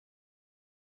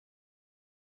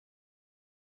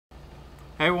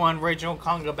Hey everyone, Reginald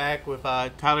Conga back with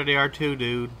Tyler the R2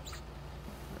 dude.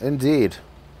 Indeed.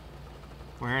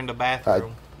 We're in the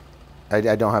bathroom. I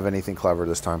don't have anything clever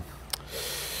this time.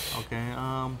 Okay,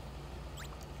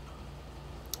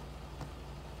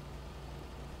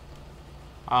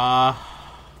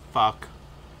 fuck.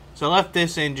 So I left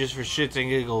this in just for shits and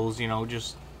giggles, you know,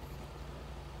 just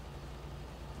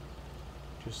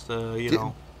you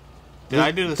know. Did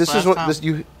I do this last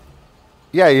time?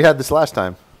 Yeah, you had this last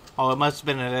time. Oh, it must have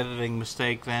been an editing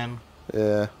mistake then.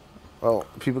 Yeah. Well,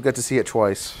 people get to see it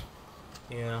twice.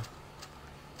 Yeah.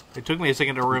 It took me a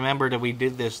second to remember that we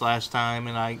did this last time,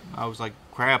 and I was like,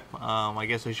 crap, I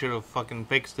guess I should have fucking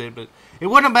fixed it, but it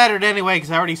wouldn't have mattered anyway, because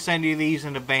I already sent you these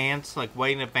in advance, like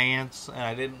way in advance,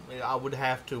 and I would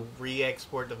have to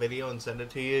re-export the video and send it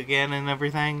to you again and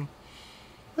everything.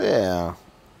 Yeah.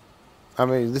 I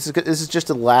mean, this is just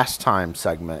a last time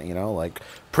segment, you know, like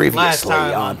previously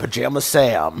on Pajama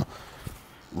Sam.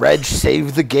 Reg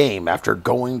saved the game after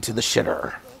going to the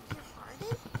shitter.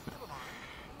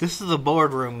 This is a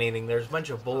boardroom meeting. There's a bunch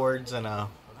of boards and a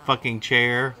fucking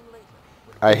chair.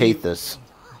 I hate this.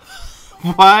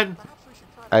 What?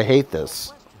 I hate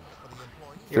this.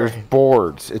 There's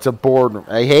boards. It's a boardroom.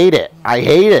 I hate it. I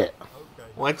hate it.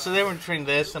 What's the difference between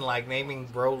this and like naming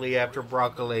Broly after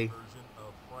broccoli?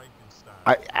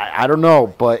 I don't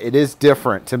know, but it is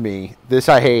different to me. This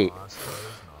I hate.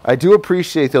 I do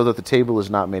appreciate, though, that the table is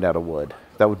not made out of wood.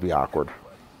 That would be awkward.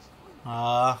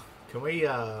 Can we,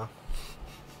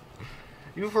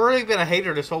 You've really been a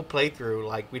hater this whole playthrough.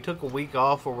 Like, we took a week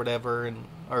off or whatever,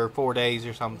 or 4 days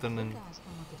or something, and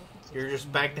you're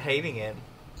just back to hating it.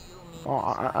 Oh,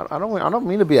 I don't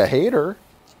mean to be a hater.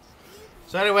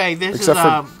 So anyway, this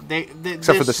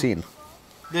except for the scene.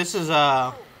 This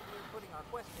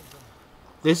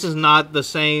is not the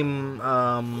same.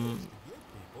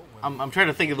 I'm trying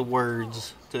to think of the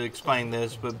words to explain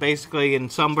this, but basically, in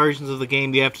some versions of the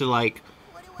game, you have to like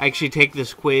actually take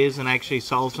this quiz and actually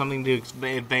solve something to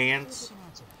advance.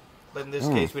 But in this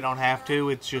case, we don't have to.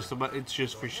 It's just for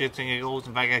shits and giggles.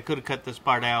 In fact, I could have cut this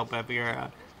part out, but I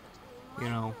figure, you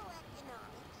know.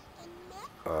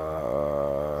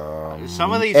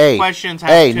 Some of these questions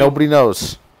have nobody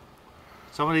knows.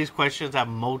 Some of these questions have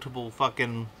multiple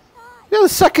fucking. Yeah,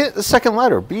 the second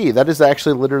letter, B. That is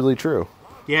actually literally true.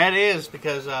 Yeah, it is,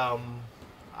 because I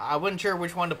wasn't sure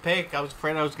which one to pick. I was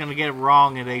afraid I was going to get it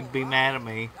wrong and they'd be mad at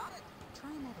me.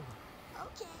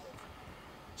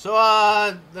 So,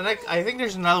 I think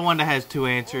there's another one that has two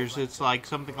answers. It's like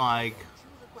something like,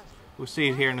 we'll see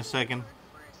it here in a second.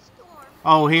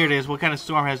 Oh, here it is. What kind of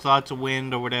storm has lots of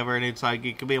wind or whatever? And it's like,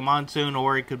 it could be a monsoon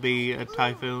or it could be a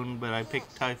typhoon, but I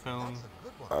picked typhoon.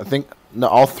 I think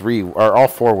all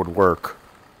four would work.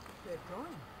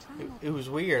 It was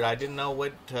weird. I didn't know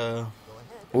what.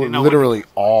 Literally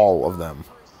all of them.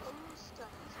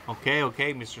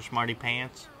 Okay, Mr. Smarty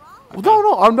Pants.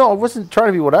 Well, no, I wasn't trying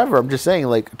to be whatever. I'm just saying,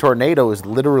 like, tornado is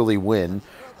literally wind.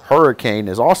 Hurricane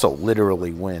is also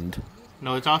literally wind.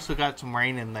 No, it's also got some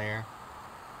rain in there.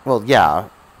 Well, yeah.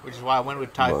 Which is why I went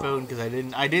with typhoon, because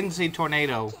I didn't see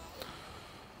tornado.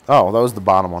 Oh, that was the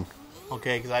bottom one.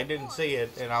 Okay, because I didn't see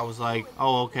it, and I was like,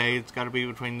 oh, okay, it's got to be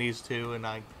between these two, and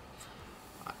I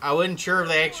wasn't sure if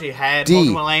they actually had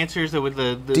multiple answers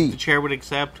that the chair would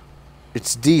accept.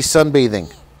 It's D,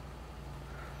 sunbathing.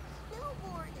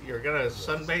 You're going to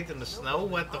sunbathe in the snow?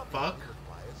 What the fuck?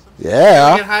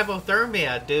 Yeah. You get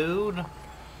hypothermia, dude.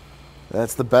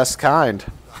 That's the best kind.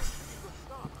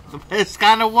 The best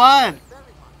kind of what?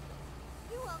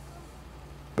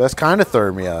 Best kind of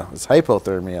thermia. It's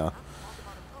hypothermia.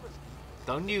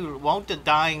 Won't the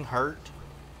dying hurt?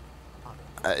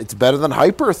 It's better than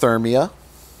hyperthermia.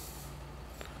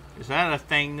 Is that a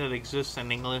thing that exists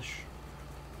in English?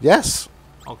 Yes.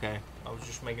 Okay, I was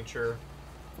just making sure.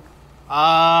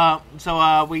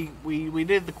 So we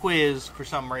did the quiz for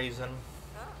some reason.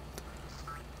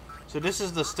 So this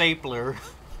is the stapler.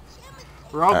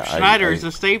 Rob Schneider is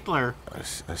a stapler.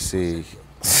 I see.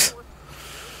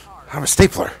 I'm a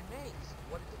stapler.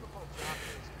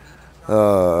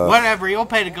 Whatever, you'll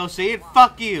pay to go see it.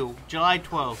 Fuck you. July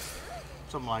 12th.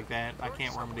 Something like that. I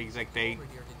can't remember the exact date.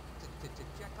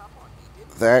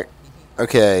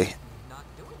 Okay.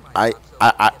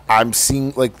 I'm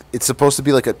seeing, like, it's supposed to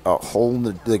be like a hole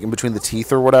in between the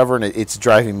teeth or whatever, and it's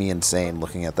driving me insane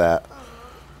looking at that.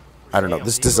 I don't know,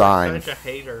 this design. You're such a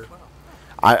hater.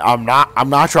 I'm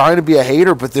not trying to be a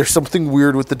hater, but there's something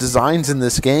weird with the designs in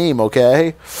this game,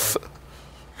 okay?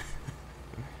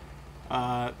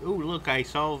 Ooh, look, I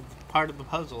solved part of the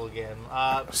puzzle again.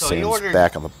 So he Sam's ordered,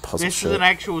 back on the puzzle this shit. is an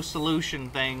actual solution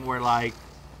thing where, like,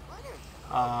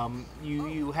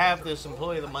 You have this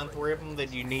Employee of the Month ribbon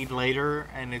that you need later,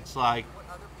 and it's like,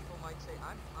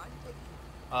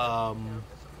 I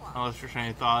lost your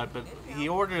train of thought, but he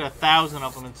ordered 1,000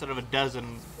 of them instead of a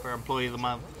dozen for Employee of the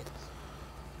Month,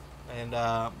 and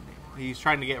he's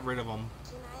trying to get rid of them.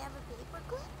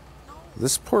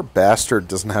 This poor bastard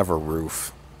doesn't have a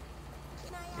roof.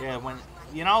 Yeah, when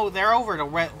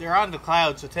they're they're on the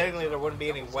clouds, so technically there wouldn't be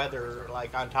any weather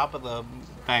like on top of the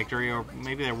factory, or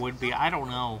maybe there would be. I don't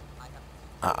know.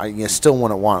 You still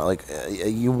wouldn't want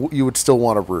you would still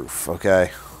want a roof,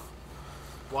 okay?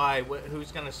 Why?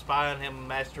 Who's gonna spy on him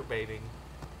masturbating?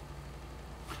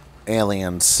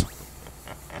 Aliens.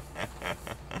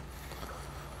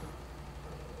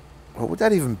 What would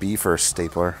that even be for a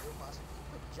stapler?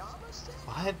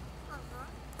 What?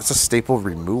 It's a staple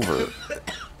remover.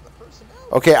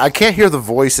 Okay, I can't hear the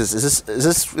voices. Is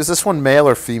this one male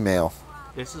or female?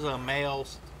 This is a male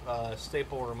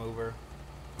staple remover.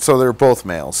 So they're both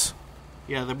males.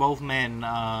 Yeah, they're both men.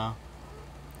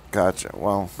 Gotcha.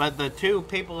 Well, but the two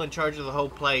people in charge of the whole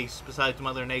place, besides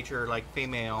Mother Nature, are like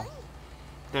female.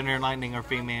 Thunder and Lightning are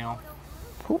female.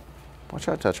 Ooh, watch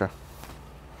out, Tetra.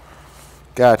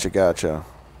 Gotcha.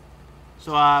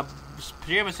 So,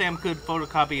 Pajama Sam could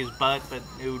photocopy his butt, but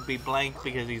it would be blank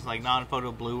because he's like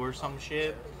non-photo blue or some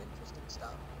shit.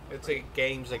 It's a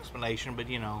game's explanation, but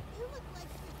you know.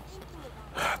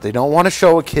 They don't want to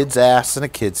show a kid's ass in a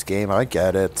kid's game. I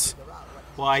get it.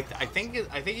 Well, I think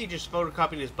he just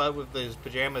photocopied his butt with his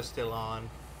pajamas still on.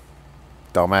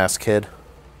 Dumbass kid.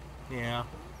 Yeah.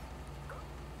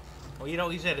 Well, you know,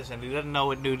 he's innocent. He doesn't know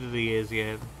what nudity is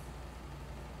yet.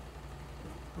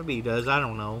 Maybe he does. I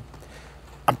don't know.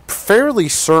 I'm fairly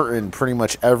certain pretty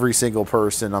much every single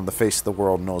person on the face of the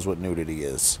world knows what nudity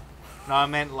is. No, I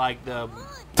meant like the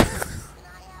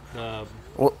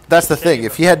well, that's the thing.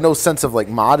 If he had no sense of like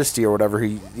modesty or whatever,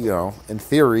 he, in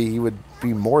theory, he would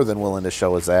be more than willing to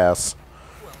show his ass.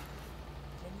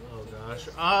 Oh gosh.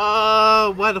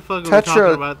 Why the fuck are we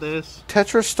talking about this?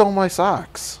 Tetra stole my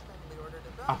socks.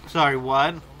 I'm sorry,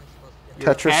 what?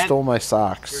 Tetra stole my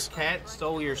socks. Your cat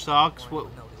stole your socks? What?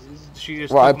 She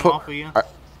just took them off of you?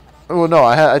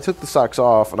 I took the socks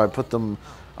off and I put them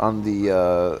on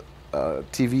the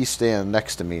TV stand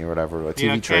next to me or whatever, a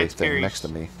TV tray thing next to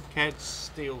me. Cats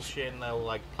steal shit and they'll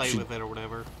like play with it or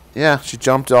whatever. Yeah, she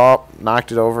jumped up,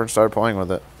 knocked it over, and started playing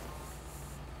with it.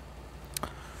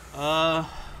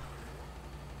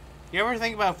 You ever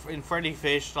think about in Freddy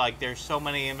Fish, like there's so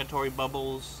many inventory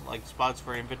bubbles, like spots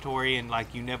for inventory, and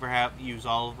like you never use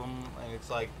all of them, and it's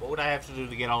like, what would I have to do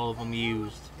to get all of them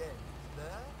used?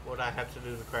 What would I have to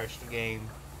do to crash the game?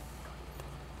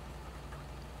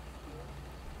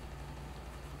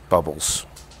 Bubbles.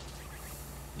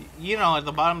 You know, at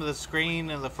the bottom of the screen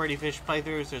in the Freddy Fish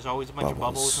playthroughs, there's always a bunch of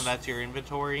bubbles, and that's your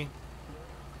inventory.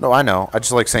 No, I know. I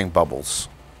just like saying bubbles.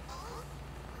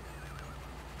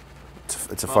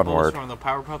 It's a fun word. From the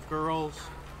Powerpuff Girls?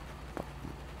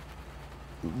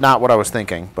 Not what I was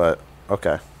thinking, but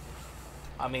okay.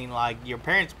 I mean, like, your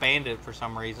parents banned it for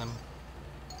some reason.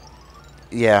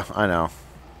 Yeah, I know.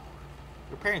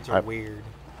 Your parents are weird.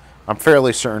 I'm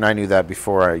fairly certain I knew that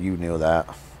before you knew that.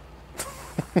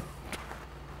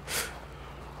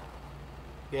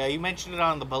 Yeah, you mentioned it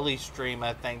on the Bully stream,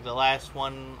 I think. The last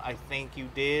one, I think you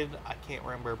did. I can't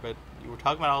remember, but you were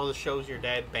talking about all the shows your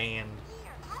dad banned.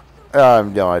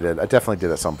 No, I did. I definitely did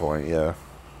at some point, yeah.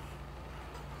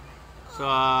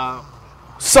 So,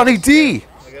 Sunny D!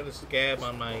 I got a scab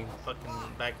on my fucking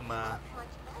back of my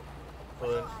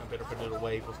foot. I better put it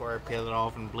away before I peel it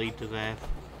off and bleed to death.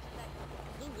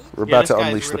 We're about to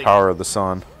unleash the power of the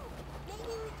sun.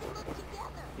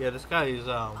 Yeah, this guy is,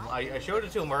 I showed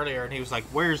it to him earlier, and he was like,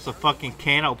 where's the fucking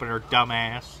can opener,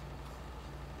 dumbass?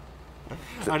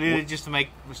 I did it just to make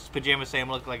Pajama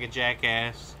Sam look like a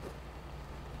jackass.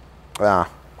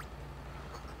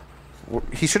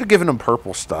 He should have given him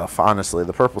purple stuff, honestly.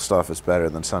 The purple stuff is better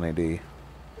than Sunny D.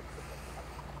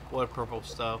 What purple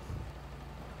stuff?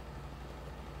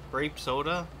 Grape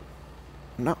soda?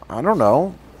 No, I don't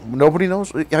know. Nobody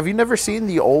knows. Have you never seen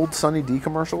the old Sunny D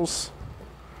commercials?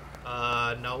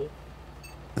 No.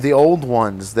 The old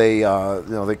ones, they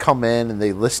they come in and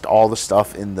they list all the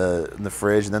stuff in the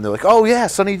fridge, and then they're like, "Oh yeah,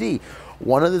 Sunny D."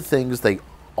 One of the things they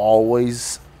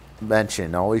always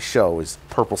mention, always show, is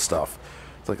purple stuff.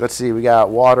 It's like, let's see, we got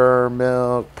water,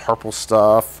 milk, purple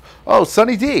stuff. Oh,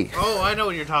 Sunny D. Oh, I know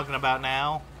what you're talking about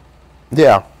now.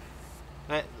 Yeah.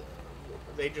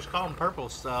 They just call them purple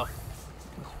stuff.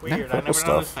 It's weird. I never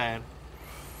noticed that.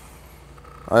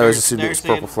 I always assumed it was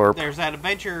purple flurp. There's that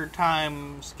Adventure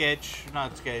Time sketch,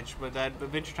 not sketch, but that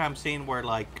Adventure Time scene where,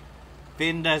 like,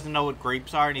 Finn doesn't know what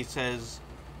grapes are, and he says,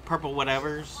 purple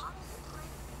whatevers.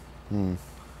 Hmm.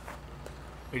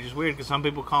 Which is weird because some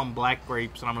people call them black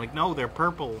grapes, and I'm like, no, they're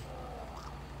purple.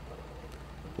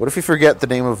 What if you forget the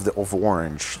name of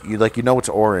orange? You know it's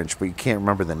orange, but you can't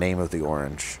remember the name of the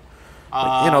orange.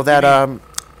 Like,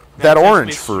 that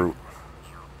orange fruit.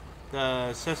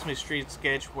 The Sesame Street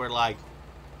sketch where like,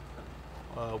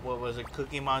 what was it?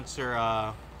 Cookie Monster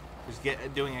was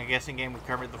doing a guessing game with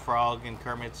Kermit the Frog, and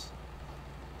Kermit's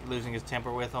losing his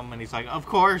temper with him, and he's like, "Of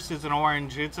course it's an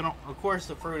orange. Of course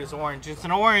the fruit is orange. It's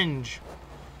an orange."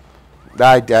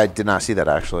 I did not see that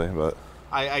actually, but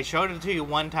I showed it to you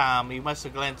one time. You must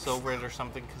have glanced over it or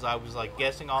something because I was like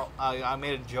guessing all. I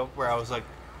made a joke where I was like,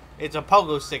 "It's a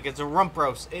pogo stick. It's a rump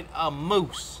roast. It's a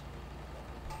moose."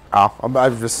 Oh, I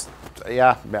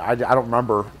don't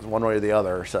remember one way or the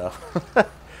other, so.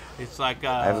 It's like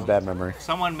I have a bad memory.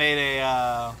 Someone made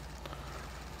a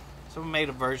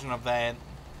version of that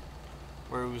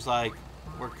where it was like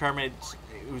where Kermit,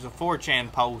 it was a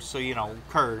 4chan post, so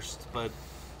cursed, but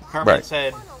Kermit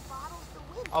said,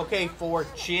 "Okay,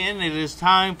 4chan, it is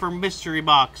time for mystery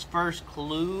box. First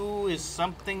clue is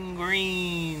something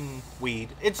green. Weed.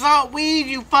 It's not weed,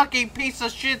 you fucking piece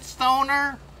of shit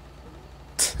stoner."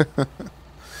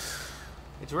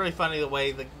 It's really funny the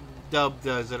way the dub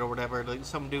does it or whatever. Like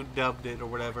some dude dubbed it or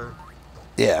whatever.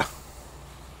 Yeah.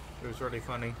 It was really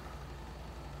funny.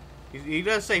 He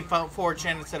does say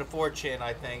 4chan instead of 4chan,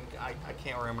 I think. I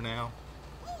can't remember now.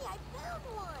 Hey, I found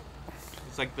one.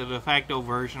 It's like the de facto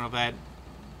version of that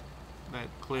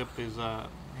clip is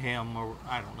him, or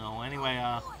I don't know. Anyway,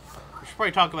 we should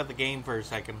probably talk about the game for a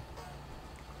second.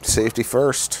 Safety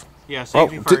first. Yeah,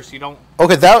 safety first. You don't.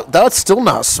 Okay, that's still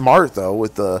not smart though.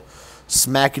 With the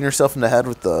smacking yourself in the head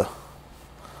with the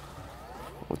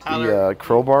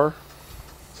crowbar.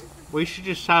 We should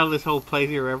just title this whole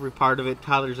playthrough, every part of it.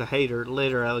 Tyler's a hater,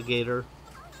 later alligator.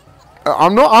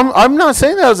 I'm not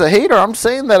saying that as a hater. I'm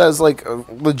saying that as like a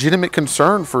legitimate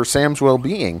concern for Sam's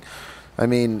well-being. I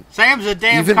mean, Sam's a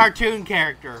damn cartoon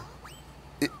character.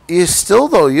 Is still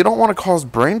though, you don't want to cause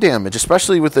brain damage,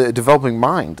 especially with a developing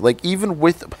mind. Like even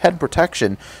with head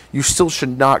protection, you still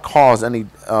should not cause any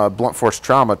blunt force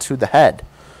trauma to the head.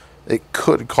 It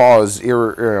could cause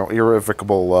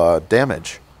irrevocable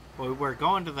damage. Well, we're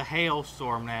going to the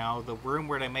hailstorm now, the room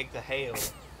where they make the hail.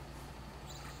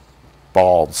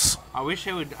 Balls. I wish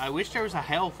there was a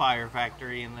hellfire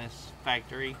factory in this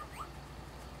factory.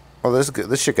 Oh,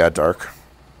 this shit got dark.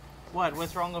 What?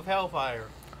 What's wrong with hellfire?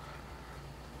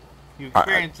 You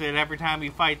experience it every time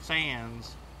you fight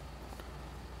Sans.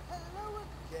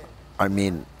 I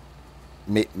mean,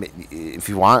 if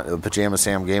you want a Pajama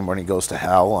Sam game when he goes to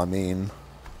hell, I mean...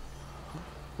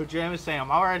 Pajama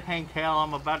Sam. Alright, Hank Hell,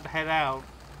 I'm about to head out.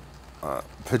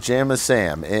 Pajama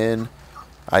Sam in...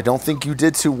 I don't think you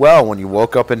did too well when you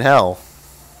woke up in hell.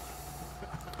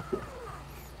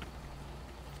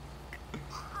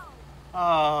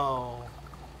 Oh.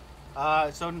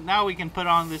 So now we can put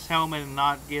on this helmet and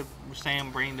not give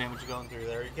Sam brain damage going through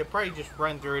there. You could probably just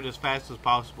run through it as fast as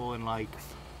possible and, like,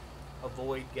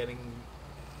 avoid getting...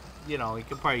 he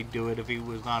could probably do it if he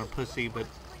was not a pussy, but...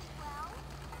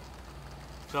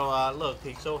 So, look,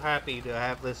 he's so happy to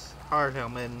have this hard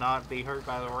helmet and not be hurt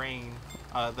by the rain.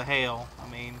 The hail, I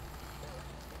mean.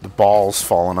 The balls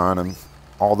falling on him.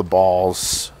 All the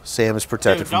balls. Sam is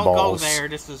protected from balls. Don't go there.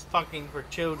 This is fucking for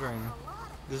children.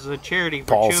 This is a charity for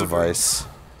balls children. Balls of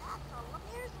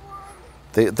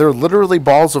ice. They're literally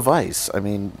balls of ice. I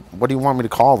mean, what do you want me to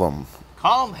call them?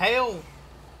 Call them hail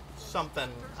something.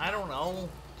 I don't know.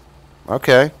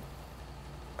 Okay.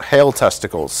 Hail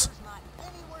testicles.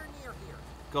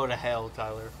 Go to hell,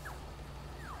 Tyler.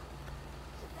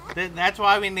 That's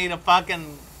why we need a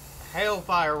fucking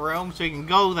hellfire room so you can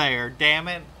go there, damn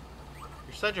it.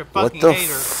 You're such a fucking hater. What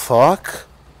the fuck?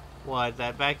 What,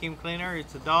 that vacuum cleaner?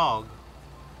 It's a dog.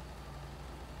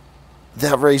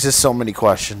 That raises so many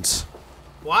questions.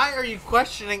 Why are you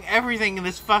questioning everything in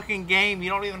this fucking game? You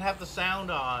don't even have the sound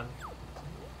on.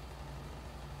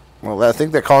 Well, I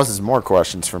think that causes more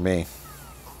questions for me.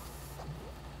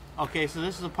 Okay, so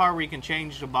this is the part where you can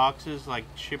change the boxes, like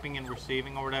shipping and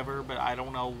receiving or whatever, but I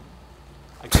don't know.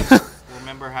 I couldn't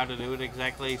remember how to do it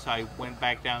exactly, so I went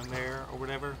back down there or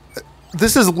whatever.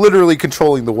 This is literally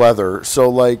controlling the weather, so,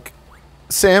 like,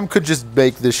 Sam could just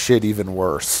make this shit even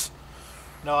worse.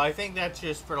 No, I think that's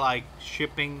just for, like,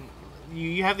 shipping.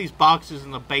 You have these boxes in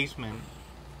the basement.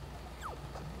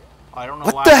 I don't know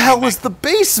why. What the hell is the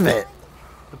basement?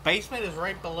 The basement is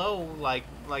right below, like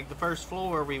the first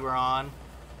floor we were on.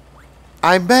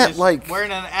 I meant, like... We're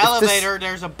in an elevator,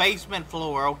 there's a basement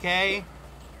floor, okay?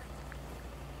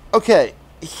 Okay,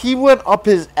 he went up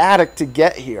his attic to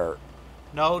get here.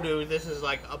 No, dude, this is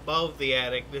like above the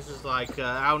attic. This is like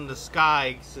out in the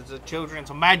sky. It's a children's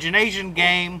imagination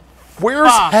game. Where's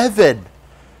Fuck. heaven?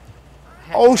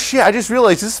 Oh shit! I just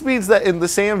realized this means that in the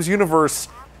Sam's universe,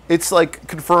 it's like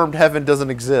confirmed heaven doesn't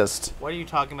exist. What are you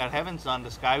talking about? Heaven's not in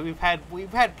the sky. We've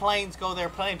had planes go there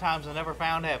plenty of times and never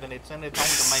found heaven. It's in its own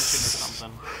dimension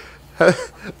or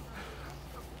something.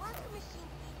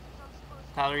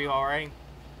 Tyler, you alright?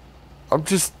 I'm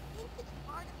just.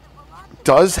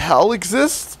 Does hell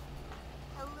exist?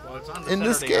 Well, it's on the In center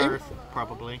this of the game? Earth,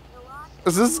 probably.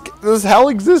 Does hell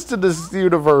exist in this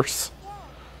universe?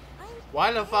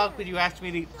 Why the fuck would you ask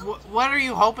me to... What are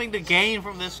you hoping to gain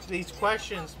from these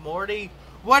questions, Morty?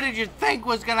 What did you think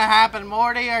was gonna happen,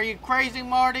 Morty? Are you crazy,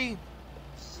 Morty?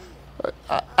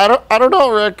 I don't know,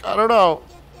 Rick. I don't know.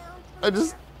 I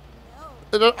just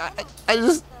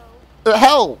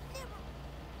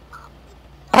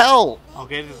hell.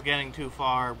 Okay, this is getting too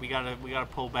far. We gotta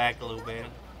pull back a little bit.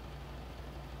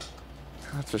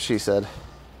 That's what she said.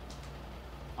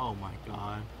 Oh my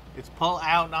god. It's pull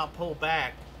out, not pull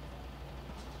back.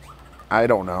 I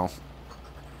don't know.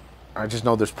 I just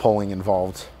know there's polling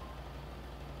involved.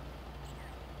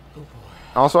 Oh boy.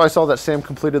 Also, I saw that Sam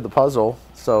completed the puzzle,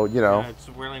 so, you know. Yeah, it's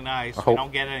really nice. I We hope-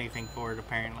 don't get anything for it,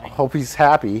 apparently. I hope he's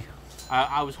happy.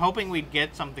 I was hoping we'd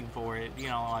get something for it. You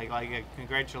know, like a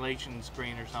congratulations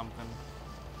screen or something.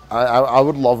 I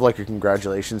would love, like, a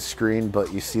congratulations screen,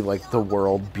 but you see, like, the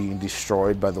world being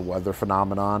destroyed by the weather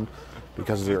phenomenon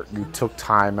because you took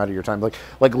time out of your time.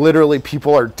 Like literally,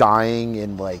 people are dying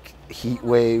in, like, heat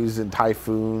waves and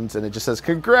typhoons, and it just says,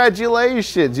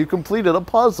 congratulations, you completed a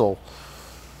puzzle.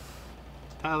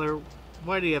 Tyler,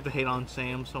 why do you have to hate on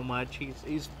Sam so much?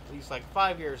 He's like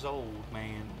 5 years old,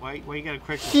 man. Why you gotta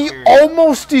crush his He spirit?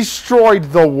 almost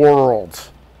destroyed the world.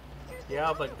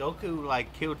 Yeah, but Goku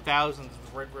like killed thousands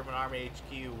of Red Ribbon Army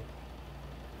HQ.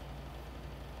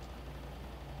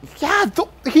 Yeah,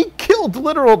 he killed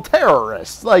literal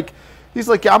terrorists. Like, he's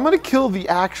like, yeah, I'm gonna kill the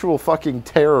actual fucking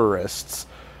terrorists.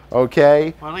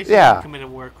 Okay? Well, at least he yeah. didn't commit a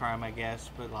war crime, I guess.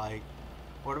 But like,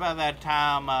 what about that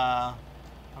time?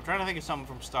 I'm trying to think of something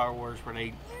from Star Wars where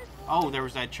they. Oh, there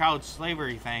was that child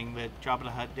slavery thing that Jabba the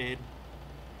Hutt did.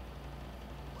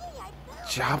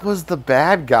 Jabba's the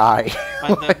bad guy.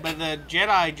 But, Like, but the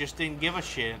Jedi just didn't give a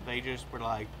shit. They just were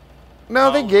like, no,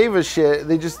 oh. they gave a shit.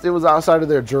 It was outside of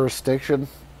their jurisdiction.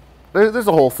 There's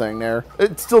a whole thing there.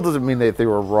 It still doesn't mean that they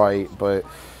were right, but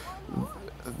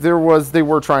they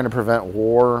were trying to prevent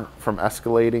war from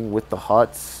escalating with the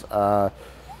Hutts.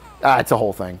 It's a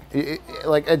whole thing.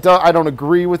 I don't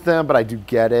agree with them, but I do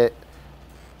get it.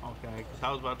 okay, because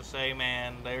I was about to say,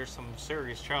 man, there's some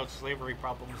serious child slavery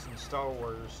problems in Star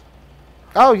Wars.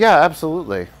 Oh yeah,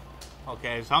 absolutely.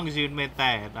 Okay, as long as you admit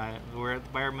that, we're at the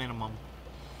bare minimum.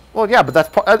 Well, yeah, but that's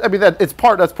part. I mean, that's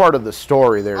part of the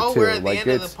story there Oh, too. we're at the Like,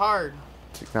 end of the part.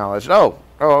 it's acknowledged. Oh,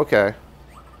 okay.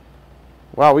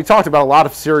 Wow, we talked about a lot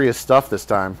of serious stuff this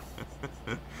time.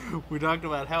 We talked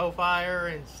about hellfire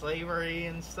and slavery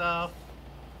and stuff.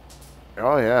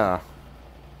 Oh yeah.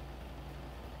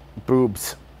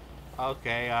 Boobs.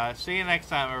 Okay, see you next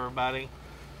time, everybody.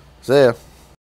 See ya.